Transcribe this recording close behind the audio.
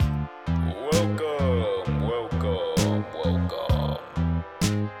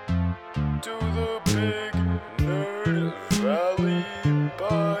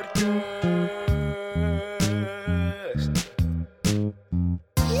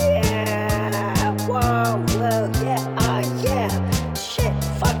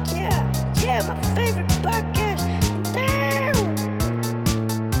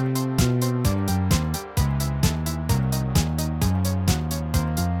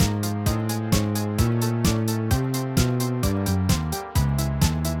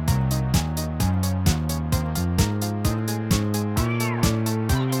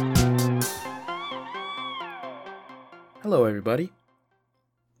Hello, everybody.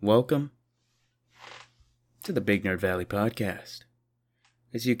 Welcome to the Big Nerd Valley podcast.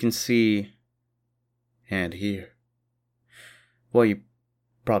 As you can see and hear, well, you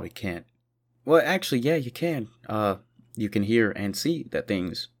probably can't. Well, actually, yeah, you can. You can hear and see that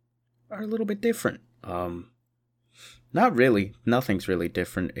things are a little bit different. Not really. Nothing's really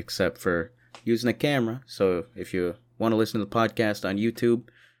different except for using a camera. So if you want to listen to the podcast on YouTube,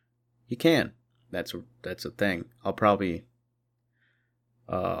 you can. That's a thing. I'll probably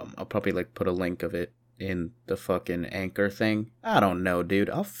like put a link of it in the fucking Anchor thing. I don't know, dude.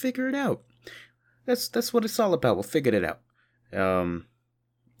 I'll figure it out. That's what it's all about. We'll figure it out. And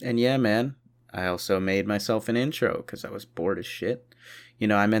yeah, man, I also made myself an intro because I was bored as shit. You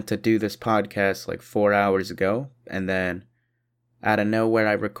know, I meant to do this podcast like 4 hours ago, and then out of nowhere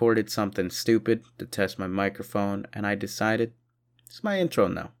I recorded something stupid to test my microphone, and I decided it's my intro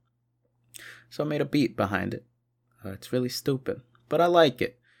now. So I made a beat behind it. It's really stupid, but I like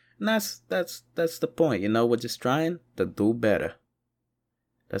it. And that's the point, you know, we're just trying to do better.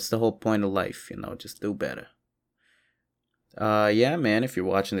 That's the whole point of life, you know, just do better. Yeah, man, if you're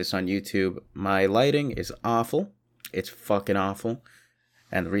watching this on YouTube, my lighting is awful. It's fucking awful.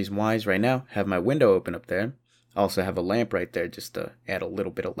 And the reason why is right now, I have my window open up there. I also have a lamp right there just to add a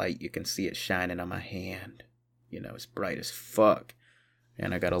little bit of light. You can see it shining on my hand. You know, it's bright as fuck.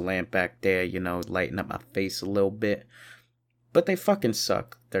 And I got a lamp back there, you know, lighting up my face a little bit. But they fucking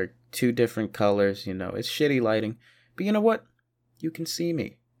suck. They're two different colors, you know. It's shitty lighting. But you know what? You can see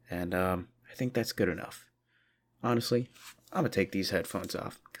me. And I think that's good enough. Honestly, I'm going to take these headphones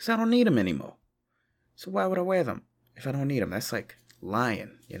off. Because I don't need them anymore. So why would I wear them if I don't need them? That's like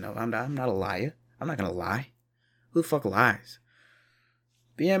lying, you know. I'm not a liar. I'm not going to lie. Who the fuck lies?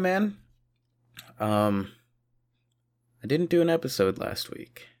 But yeah, man. I didn't do an episode last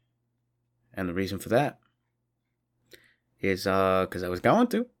week. And the reason for that is because I was going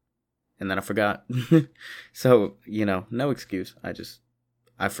to. And then I forgot. So, you know, no excuse.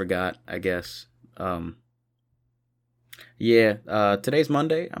 I forgot, I guess. Today's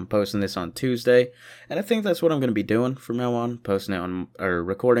Monday. I'm posting this on Tuesday. And I think that's what I'm going to be doing from now on. Posting it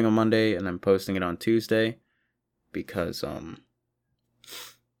recording on Monday and then posting it on Tuesday. Because,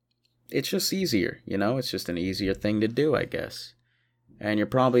 it's just easier, you know? It's just an easier thing to do, I guess. And you're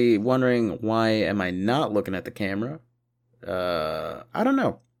probably wondering, why am I not looking at the camera? I don't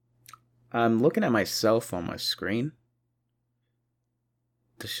know. I'm looking at myself on my screen.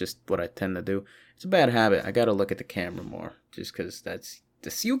 That's just what I tend to do. It's a bad habit. I gotta look at the camera more. Just because that's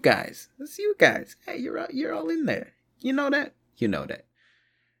you guys. That's you guys. Hey, you're all in there. You know that? You know that.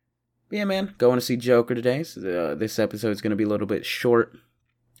 But yeah, man. Going to see Joker today. So this episode is going to be a little bit short.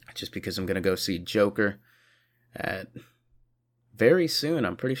 Just because I'm going to go see Joker at very soon.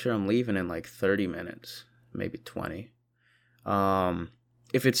 I'm pretty sure I'm leaving in like 30 minutes. Maybe 20.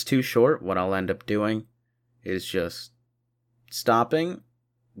 If it's too short, what I'll end up doing is just stopping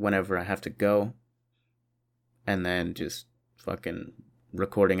whenever I have to go. And then just fucking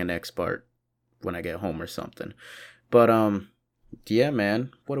recording a next part when I get home or something. But, yeah,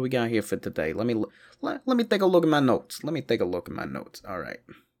 man. What do we got here for today? Let me take a look at my notes. All right.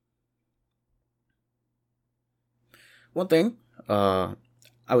 One thing, I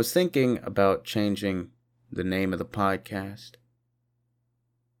was thinking about changing the name of the podcast.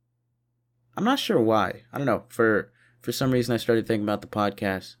 I'm not sure why. I don't know. For some reason, I started thinking about the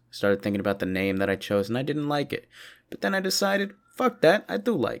podcast. Started thinking about the name that I chose, and I didn't like it. But then I decided, fuck that, I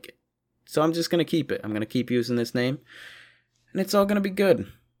do like it. So I'm just going to keep it. I'm going to keep using this name. And it's all going to be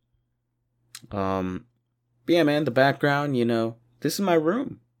good. But yeah, man, the background, you know, this is my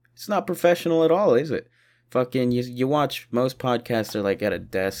room. It's not professional at all, is it? Fucking, you watch most podcasts are like at a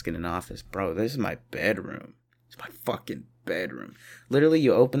desk in an office. Bro, this is my bedroom. It's my fucking bedroom. Literally,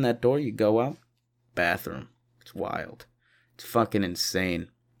 you open that door, you go out, bathroom. It's wild. It's fucking insane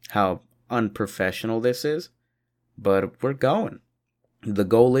how unprofessional this is. But we're going. The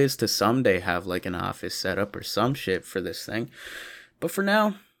goal is to someday have like an office set up or some shit for this thing. But for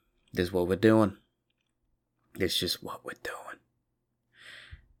now, this is what we're doing. It's just what we're doing.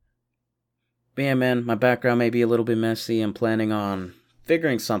 But yeah, man, my background may be a little bit messy. I'm planning on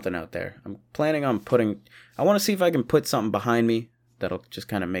figuring something out there. I'm planning on I want to see if I can put something behind me that'll just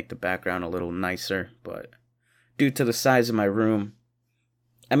kind of make the background a little nicer. But due to the size of my room,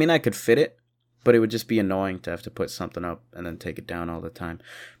 I mean, I could fit it, but it would just be annoying to have to put something up and then take it down all the time.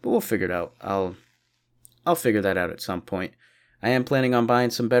 But we'll figure it out. I'll figure that out at some point. I am planning on buying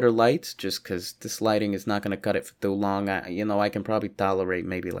some better lights, just because this lighting is not going to cut it for too long. I can probably tolerate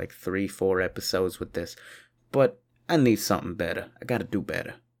maybe like 3-4 episodes with this. But I need something better. I got to do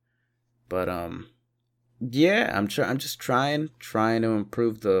better. But, yeah, I'm just trying to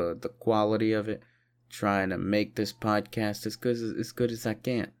improve the quality of it, trying to make this podcast as good as I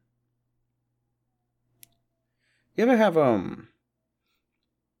can. You ever have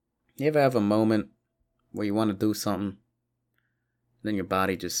you ever have a moment where you want to do something, then your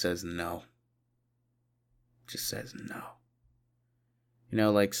body just says no. Just says no. You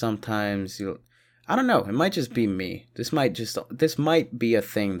know, like sometimes I don't know, it might just be me. This might be a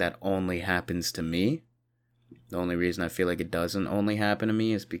thing that only happens to me. The only reason I feel like it doesn't only happen to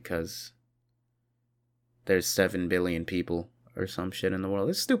me is because there's 7 billion people or some shit in the world.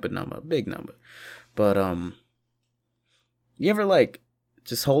 It's a stupid number, a big number. But you ever like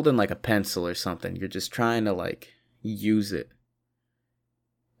just holding like a pencil or something, you're just trying to like use it,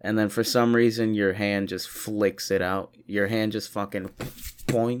 and then for some reason your hand just flicks it out. Your hand just fucking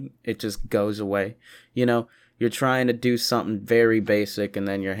point, it just goes away. You know, you're trying to do something very basic and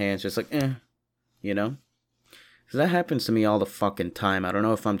then your hand's just like, you know? Because that happens to me all the fucking time. I don't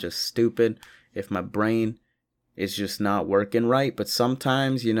know if I'm just stupid, if my brain is just not working right, but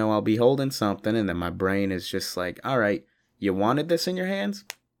sometimes, you know, I'll be holding something and then my brain is just like, all right, you wanted this in your hands?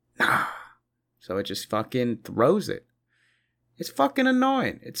 Nah. So it just fucking throws it. It's fucking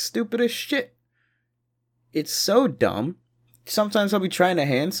annoying. It's stupid as shit. It's so dumb. Sometimes I'll be trying to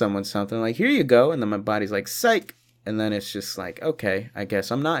hand someone something like, here you go, and then my body's like, psych. And then it's just like, okay, I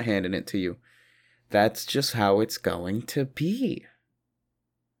guess I'm not handing it to you. That's just how it's going to be.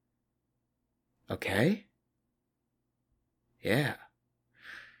 Okay? Yeah.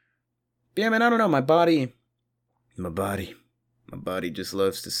 Yeah, man, I don't know. My body just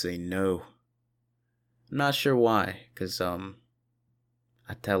loves to say no. I'm not sure why, because,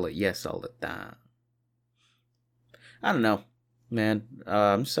 I tell it yes all the time. I don't know, man.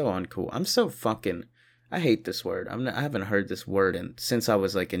 I'm so uncool. I'm so fucking... I hate this word. I haven't heard this word since I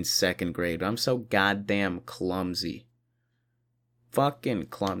was, like, in 2nd grade. I'm so goddamn clumsy. Fucking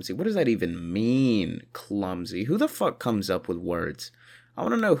clumsy. What does that even mean, clumsy? Who the fuck comes up with words? I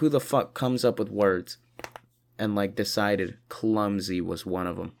want to know who the fuck comes up with words and, like, decided clumsy was one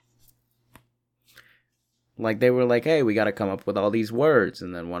of them. Like, they were like, hey, we gotta come up with all these words.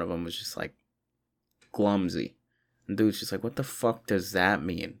 And then one of them was just like, clumsy. And dude's just like, what the fuck does that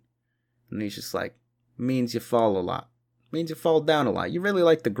mean? And he's just like, means you fall a lot. Means you fall down a lot. You really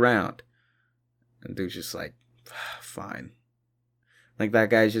like the ground. And dude's just like, fine. Like,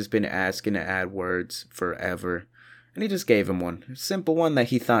 that guy's just been asking to add words forever. And he just gave him one. A simple one that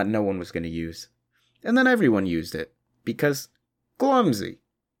he thought no one was gonna use. And then everyone used it. Because clumsy.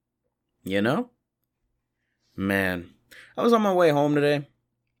 You know? Man, I was on my way home today.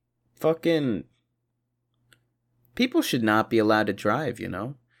 Fucking... people should not be allowed to drive, you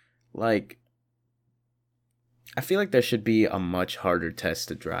know? Like... I feel like there should be a much harder test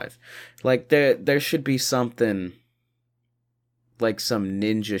to drive. Like, there should be something... like some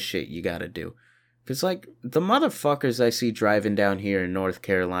ninja shit you gotta do. Because, like, the motherfuckers I see driving down here in North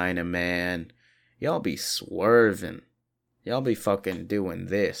Carolina, man... y'all be swerving. Y'all be fucking doing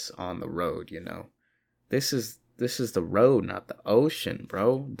this on the road, you know? This is the road, not the ocean,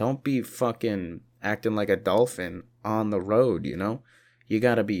 bro. Don't be fucking acting like a dolphin on the road, you know? You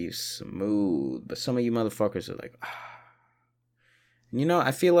gotta be smooth. But some of you motherfuckers are like, You know,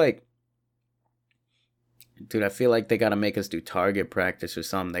 I feel like they gotta make us do target practice or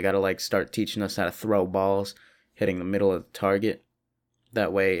something. They gotta, like, start teaching us how to throw balls, hitting the middle of the target.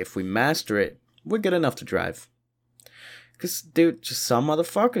 That way, if we master it, we're good enough to drive. Because, dude, just some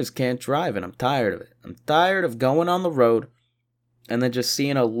motherfuckers can't drive, and I'm tired of it. I'm tired of going on the road and then just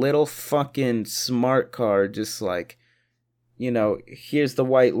seeing a little fucking smart car just like, you know, here's the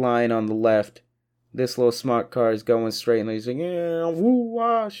white line on the left. This little smart car is going straight, and he's like, yeah, woo,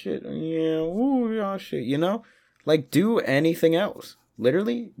 ah, shit, yeah, woo, ah, shit, you know? Like, do anything else.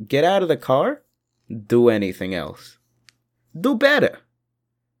 Literally, get out of the car, do anything else. Do better.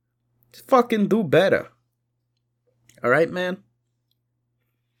 Just fucking do better. Alright, man?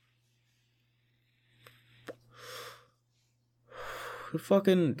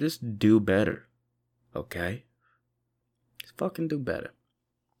 Fucking just do better. Okay? Just fucking do better.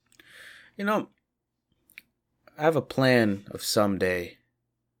 You know, I have a plan of someday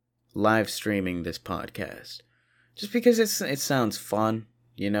live streaming this podcast. Just because it sounds fun.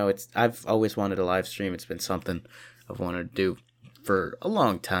 You know, I've always wanted to live stream. It's been something I've wanted to do for a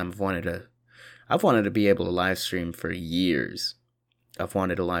long time. I've wanted to be able to live stream for years. I've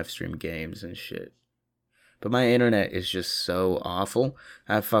wanted to live stream games and shit. But my internet is just so awful.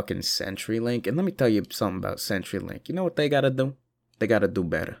 I have fucking CenturyLink. And let me tell you something about CenturyLink. You know what they gotta do? They gotta do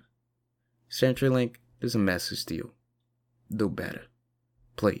better. CenturyLink, there's a message to you. Do better.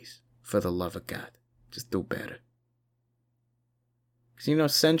 Please, for the love of God. Just do better.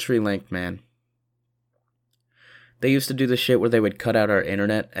 Because, CenturyLink, man. They used to do the shit where they would cut out our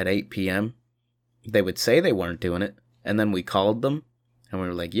internet at 8 p.m. They would say they weren't doing it, and then we called them, and we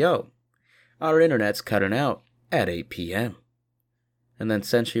were like, yo, our internet's cutting out at 8 p.m. And then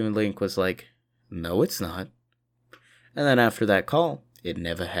CenturyLink was like, no, it's not. And then after that call, it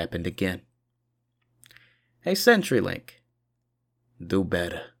never happened again. Hey, CenturyLink, do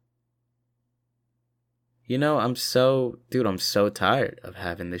better. I'm so tired of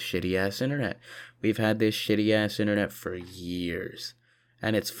having this shitty-ass internet. We've had this shitty-ass internet for years.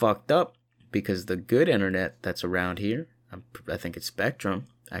 And it's fucked up because the good internet that's around here, I think it's Spectrum.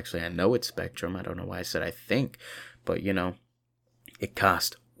 Actually, I know it's Spectrum. I don't know why I said I think. But, it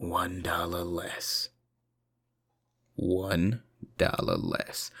cost $1 less. $1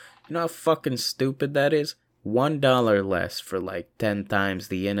 less. You know how fucking stupid that is? $1 less for like 10 times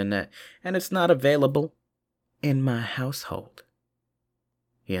the internet. And it's not available in my household.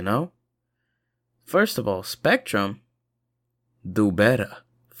 First of all, Spectrum, do better.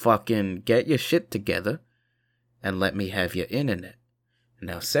 Fucking get your shit together and let me have your internet.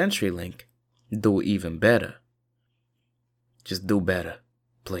 Now CenturyLink, do even better. Just do better,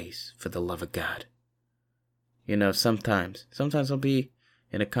 please, for the love of God. Sometimes I'll be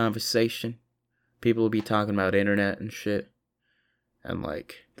in a conversation. People will be talking about internet and shit. And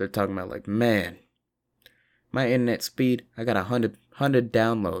they're talking about man, my internet speed, I got 100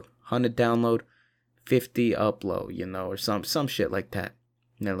 download, 50 upload, or some shit like that.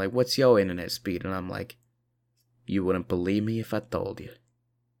 And they're like, what's your internet speed? And I'm like, you wouldn't believe me if I told you.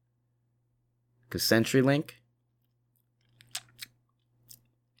 Because CenturyLink,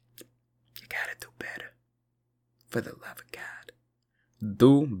 you gotta do better. For the love of God.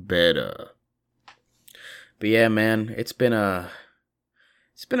 Do better. But yeah, man, it's been a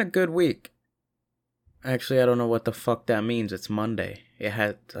good week. Actually, I don't know what the fuck that means. It's Monday. It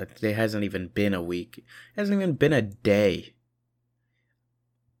hasn't even been a week. It hasn't even been a day.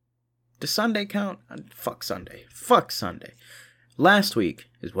 Does Sunday count? Fuck Sunday. Fuck Sunday. Last week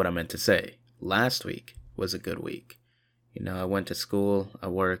is what I meant to say. Last week was a good week. I went to school. I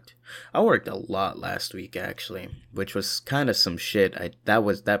worked a lot last week, actually, which was kind of some shit.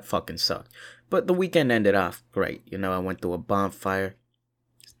 That fucking sucked. But the weekend ended off great. I went to a bonfire.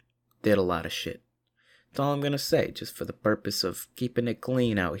 Did a lot of shit. That's all I'm gonna say, just for the purpose of keeping it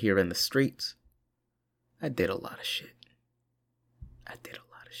clean out here in the streets. I did a lot of shit.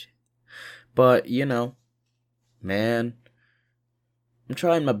 But, man, I'm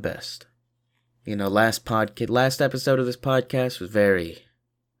trying my best. Last episode of this podcast was very,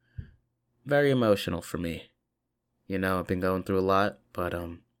 very emotional for me. I've been going through a lot, but,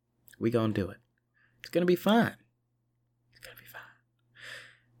 we gonna do it. It's gonna be fine.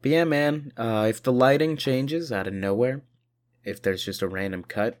 But yeah, man, if the lighting changes out of nowhere, if there's just a random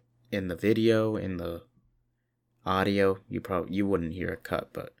cut in the video, in the audio, you wouldn't hear a cut,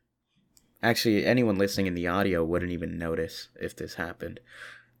 but actually anyone listening in the audio wouldn't even notice if this happened.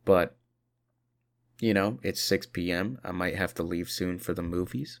 But, it's 6 p.m. I might have to leave soon for the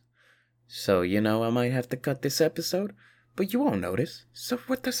movies. So, I might have to cut this episode, but you won't notice. So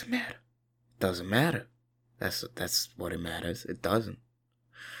what does it matter? Doesn't matter. That's what it matters. It doesn't.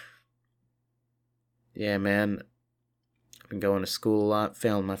 Yeah, man, I've been going to school a lot,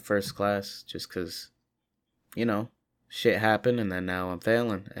 failing my first class just because, shit happened, and then now I'm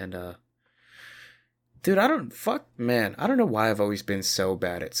failing, and, dude, I don't know why I've always been so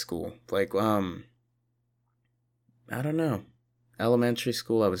bad at school. I don't know. Elementary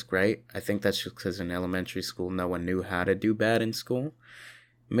school, I was great. I think that's just because in elementary school, no one knew how to do bad in school.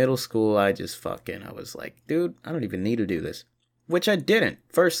 Middle school, I was like, dude, I don't even need to do this. Which I didn't.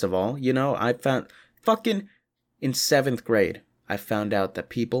 First of all, I found... Fucking in 7th grade, I found out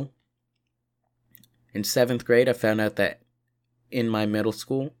that in 7th grade, I found out that in my middle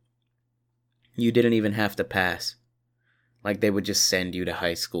school, you didn't even have to pass. They would just send you to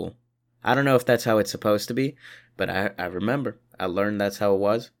high school. I don't know if that's how it's supposed to be, but I remember. I learned that's how it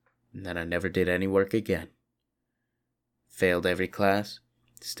was, and then I never did any work again. Failed every class,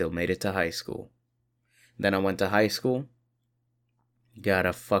 still made it to high school. Then I went to high school. Got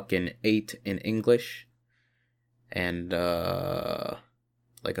a fucking 8 in English. And, a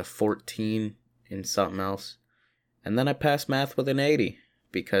 14 in something else. And then I passed math with an 80.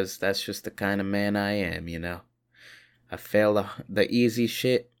 Because that's just the kind of man I am, I failed the easy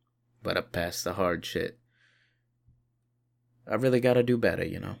shit, but I passed the hard shit. I really gotta do better,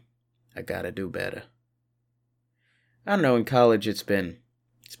 I gotta do better. I don't know, in college it's been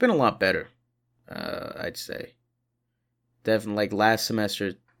a lot better, I'd say. Definitely, last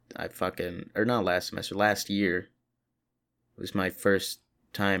semester, or not last semester, last year was my first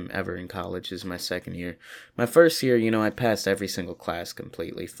time ever in college. This is my second year. My first year, I passed every single class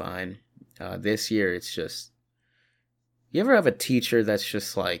completely fine. This year, it's just, you ever have a teacher that's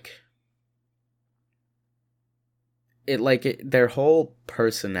just like, their whole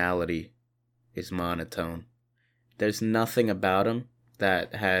personality is monotone. There's nothing about them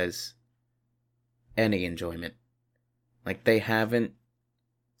that has any enjoyment. Like, they haven't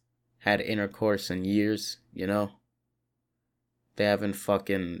had intercourse in years, They haven't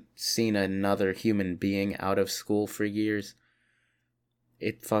fucking seen another human being out of school for years.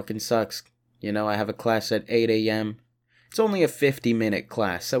 It fucking sucks. I have a class at 8 a.m. It's only a 50-minute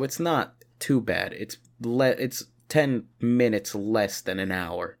class, so it's not too bad. It's 10 minutes less than an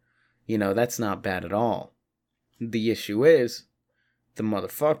hour. That's not bad at all. The issue is, the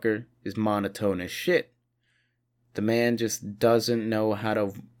motherfucker is monotone as shit. The man just doesn't know how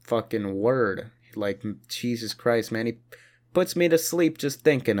to fucking word. Like, Jesus Christ, man, he puts me to sleep just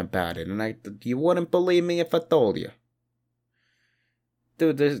thinking about it. And you wouldn't believe me if I told you.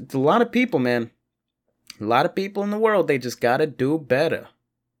 Dude, there's a lot of people, man. A lot of people in the world, they just gotta do better.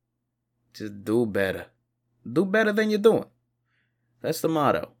 Just do better. Do better than you're doing. That's the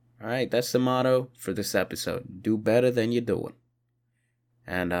motto. Alright, that's the motto for this episode. Do better than you're doing.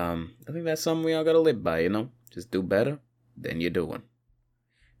 And I think that's something we all gotta live by, Just do better than you're doing.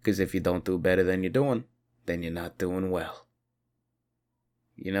 Because if you don't do better than you're doing, then you're not doing well.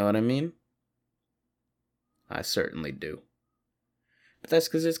 You know what I mean? I certainly do. But that's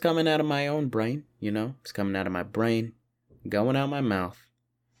because it's coming out of my own brain, It's coming out of my brain, going out my mouth,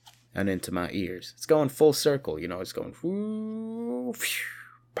 and into my ears. It's going full circle, It's going...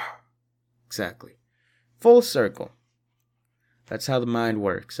 Exactly. Full circle. That's how the mind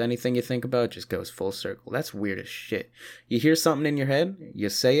works. Anything you think about just goes full circle. That's weird as shit. You hear something in your head, you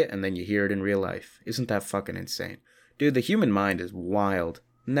say it, and then you hear it in real life. Isn't that fucking insane? Dude, the human mind is wild.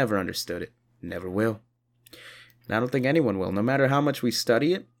 Never understood it. Never will. And I don't think anyone will. No matter how much we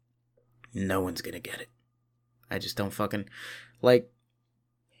study it, no one's gonna get it. I just don't fucking... I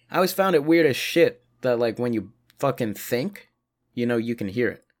always found it weird as shit that, when you fucking think, you can hear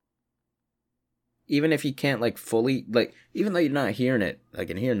it. Even if you can't, fully... even though you're not hearing it, I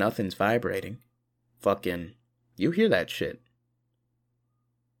can hear nothing's vibrating. Fucking... You hear that shit.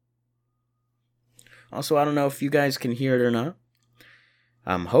 Also, I don't know if you guys can hear it or not.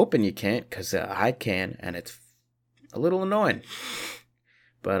 I'm hoping you can't, because I can, and it's a little annoying.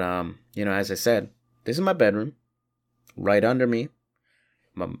 But, as I said, this is my bedroom. Right under me.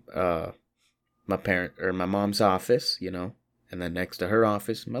 My mom's office, and then next to her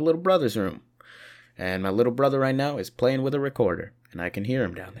office, my little brother's room. And my little brother right now is playing with a recorder, and I can hear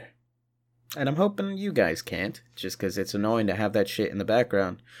him down there. And I'm hoping you guys can't, just because it's annoying to have that shit in the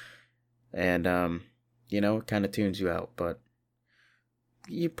background. And, it kind of tunes you out, but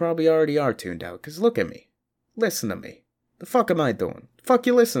you probably already are tuned out, because look at me. Listen to me. The fuck am I doing? The fuck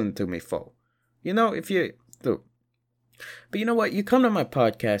you listening to me for? If you... Dude. But you know what? You come to my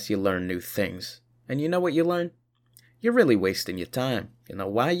podcast, you learn new things. And you know what you learn? You're really wasting your time.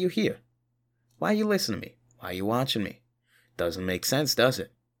 Why are you here? Why you listen to me? Why you watching me? Doesn't make sense, does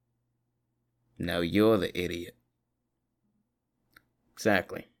it? Now you're the idiot.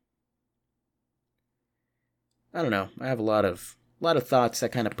 Exactly. I don't know. I have a lot of thoughts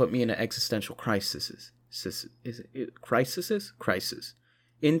that kind of put me into existential crises. Crisis.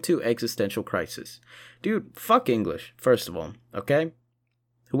 Into existential crisis. Dude, fuck English, first of all, okay?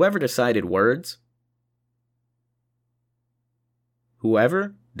 Whoever decided words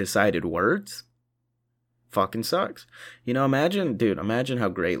fucking sucks. Imagine how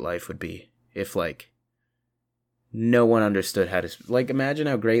great life would be if, no one understood how to... imagine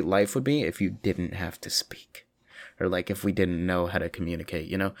how great life would be if you didn't have to speak. Or, if we didn't know how to communicate,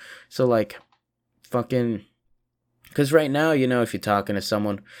 So, fucking... Because right now, if you're talking to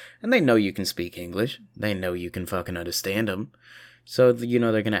someone, and they know you can speak English, they know you can fucking understand them. So, they're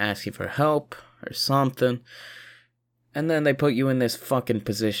going to ask you for help or something. And then they put you in this fucking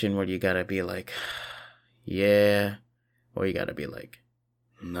position where you gotta be like, yeah, or you gotta be like,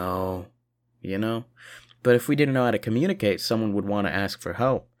 no, But if we didn't know how to communicate, someone would want to ask for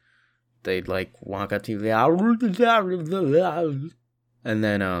help. They'd walk up to you, and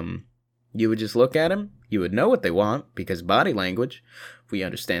then you would just look at them. You would know what they want because body language. We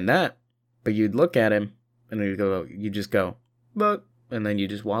understand that. But you'd look at him and then you just go, but, and then you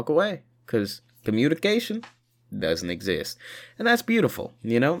just walk away because communication doesn't exist. And that's beautiful.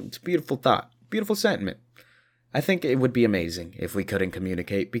 It's a beautiful thought, beautiful sentiment. I think it would be amazing if we couldn't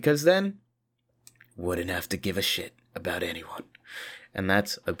communicate because then wouldn't have to give a shit about anyone. And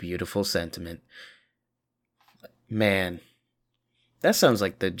that's a beautiful sentiment. Man, that sounds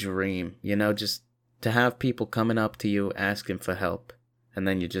like the dream, just to have people coming up to you asking for help. And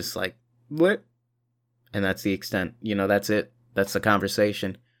then you're just like, what? And that's the extent. That's it. That's the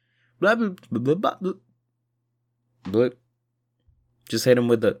conversation. Blah, blah, blah, blah, blah. Blip. Just hit them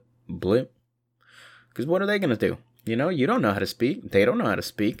with the blip. Because what are they going to do? You don't know how to speak. They don't know how to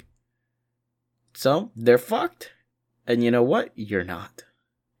speak. So, they're fucked. And you know what? You're not.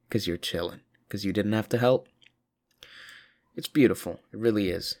 Because you're chilling. Because you didn't have to help. It's beautiful. It really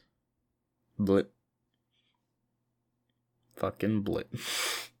is. Blip. Fucking blip.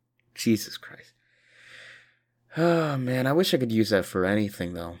 Jesus Christ. Oh, man. I wish I could use that for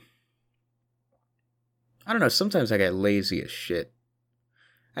anything, though. I don't know. Sometimes I get lazy as shit.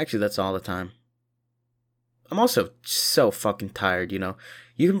 Actually, that's all the time. I'm also so fucking tired, I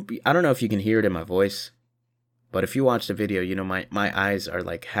don't know if you can hear it in my voice. But if you watch the video, my eyes are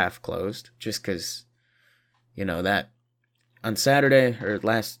like half closed. Just because, that on Saturday, or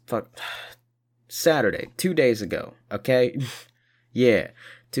Saturday, 2 days ago, okay? Yeah,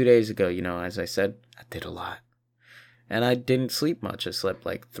 2 days ago, as I said, I did a lot. And I didn't sleep much. I slept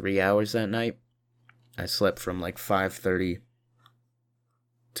like 3 hours that night. I slept from like 5:30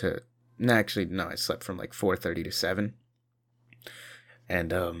 to... No, actually, no, I slept from like 4:30 to 7.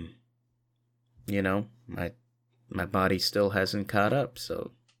 And, my body still hasn't caught up,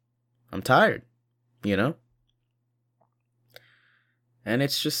 so I'm tired, And it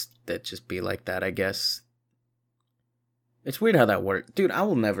just be like that, I guess. It's weird how that works. Dude, I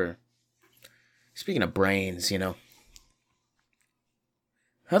will never... Speaking of brains,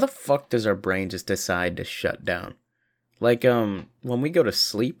 How the fuck does our brain just decide to shut down? Like, when we go to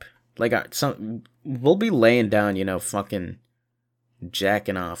sleep, like, we'll be laying down, fucking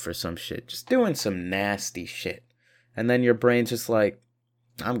jacking off or some shit. Just doing some nasty shit. And then your brain's just like,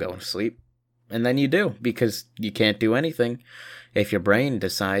 I'm going to sleep. And then you do, because you can't do anything if your brain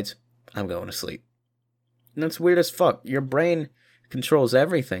decides, I'm going to sleep. And that's weird as fuck. Your brain controls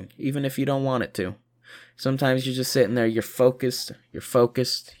everything, even if you don't want it to. Sometimes you're just sitting there, you're focused, You're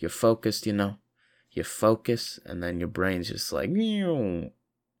focus, and then your brain's just like, and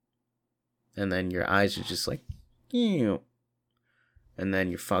then your eyes are just like, and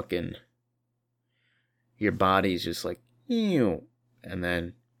then your body's just like, and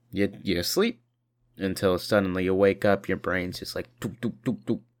then you asleep until suddenly you wake up, your brain's just like, doop, doop,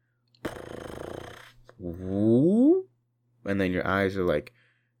 doop, doop. And then your eyes are like,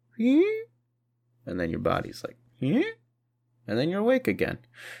 and then your body's like, and then you're awake again.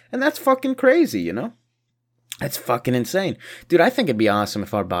 And that's fucking crazy, That's fucking insane. Dude, I think it'd be awesome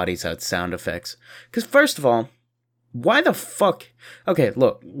if our bodies had sound effects. Because first of all, why the fuck? Okay,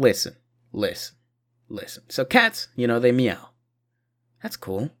 look, listen. So cats, they meow. That's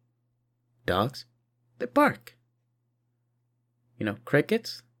cool. Dogs, they bark.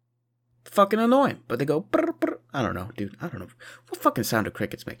 Crickets, fucking annoying, but they go brr, brr. I don't know, dude. I don't know. What fucking sound do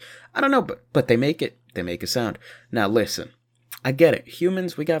crickets make? I don't know, but they make it. They make a sound. Now listen, I get it.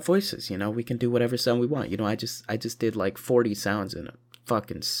 Humans, we got voices, we can do whatever sound we want. I just did like 40 sounds in a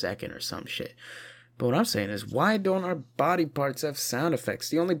fucking second or some shit. But what I'm saying is, why don't our body parts have sound effects?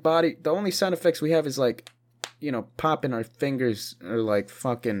 The only sound effects we have is like, popping our fingers or like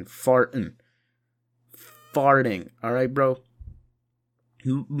fucking farting. All right, bro?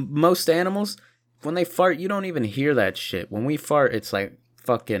 Most animals, when they fart, you don't even hear that shit. When we fart, it's like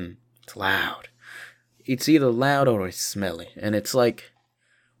fucking, it's loud. It's either loud or it's smelly. And it's like,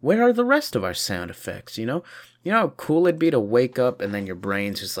 where are the rest of our sound effects, You know how cool it'd be to wake up and then your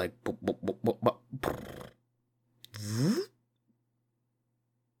brain's just like, boop, boop, boop, boop, boop, boop.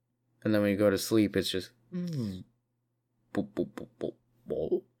 And then when you go to sleep, it's just, boop, boop, boop, boop,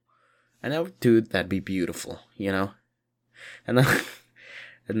 boop. And that, dude, that'd be beautiful, And then,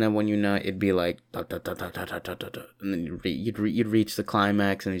 and then when it'd be like, da, da, da, da, da, da, da, da. And then you'd reach the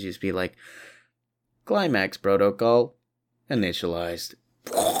climax, and it'd just be like, climax protocol initialized.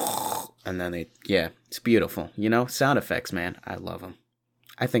 And then it's beautiful, Sound effects, man, I love them.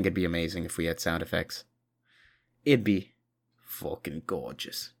 I think it'd be amazing if we had sound effects. It'd be fucking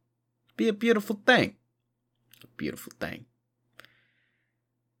gorgeous. It'd be a beautiful thing. A beautiful thing.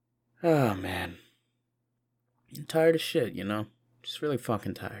 Oh, man. I'm tired of shit, Just really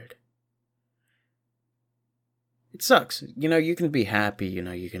fucking tired. It sucks. You can be happy,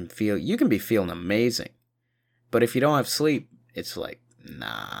 you can be feeling amazing. But if you don't have sleep, it's like,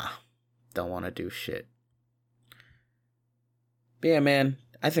 nah, don't want to do shit. But yeah, man,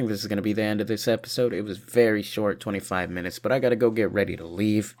 I think this is going to be the end of this episode. It was very short, 25 minutes, but I got to go get ready to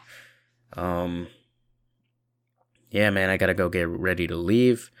leave. yeah, man, I gotta go get ready to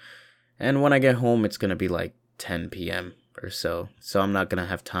leave. And when I get home, it's gonna be like 10 p.m. or so. So I'm not gonna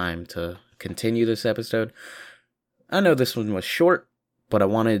have time to continue this episode. I know this one was short, but I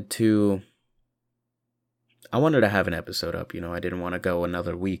wanted to have an episode up, I didn't want to go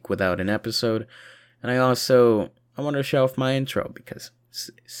another week without an episode. And I wanted to show off my intro because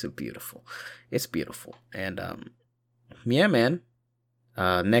it's so beautiful. It's beautiful. And yeah, man.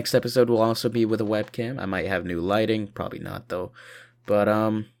 Next episode will also be with a webcam. I might have new lighting, probably not though. But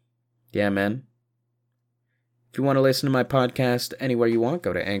yeah, man. If you want to listen to my podcast anywhere you want,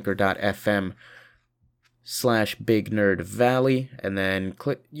 go to anchor.fm/Big Nerd Valley, and then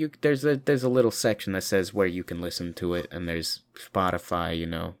click. There's a little section that says where you can listen to it, and there's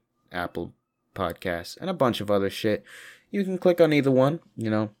Spotify, Apple Podcasts, and a bunch of other shit. You can click on either one.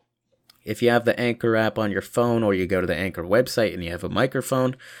 If you have the Anchor app on your phone, or you go to the Anchor website and you have a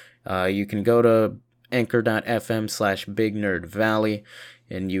microphone, you can go to anchor.fm/Big Nerd Valley,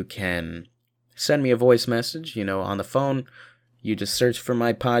 and you can send me a voice message. On the phone, you just search for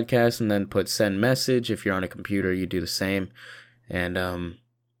my podcast and then put send message. If you're on a computer, you do the same. And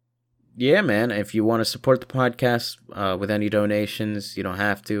yeah, man, if you want to support the podcast with any donations, you don't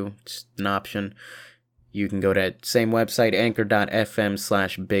have to. It's an option. You can go to that same website,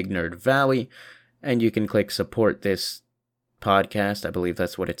 anchor.fm/Big Nerd Valley, and you can click support this podcast. I believe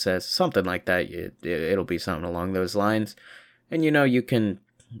that's what it says. Something like that. It'll be something along those lines. And you can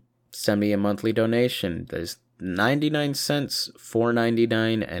send me a monthly donation. There's 99 cents,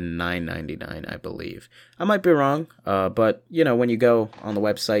 $4.99, and $9.99, I believe. I might be wrong, but when you go on the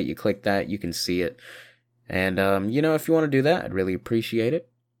website, you click that, you can see it. And if you want to do that, I'd really appreciate it.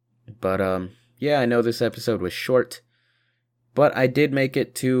 But yeah, I know this episode was short, but I did make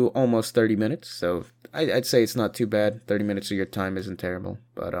it to almost 30 minutes, so I'd say it's not too bad. 30 minutes of your time isn't terrible.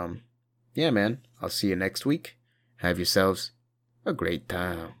 But yeah, man, I'll see you next week. Have yourselves a great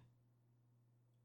time.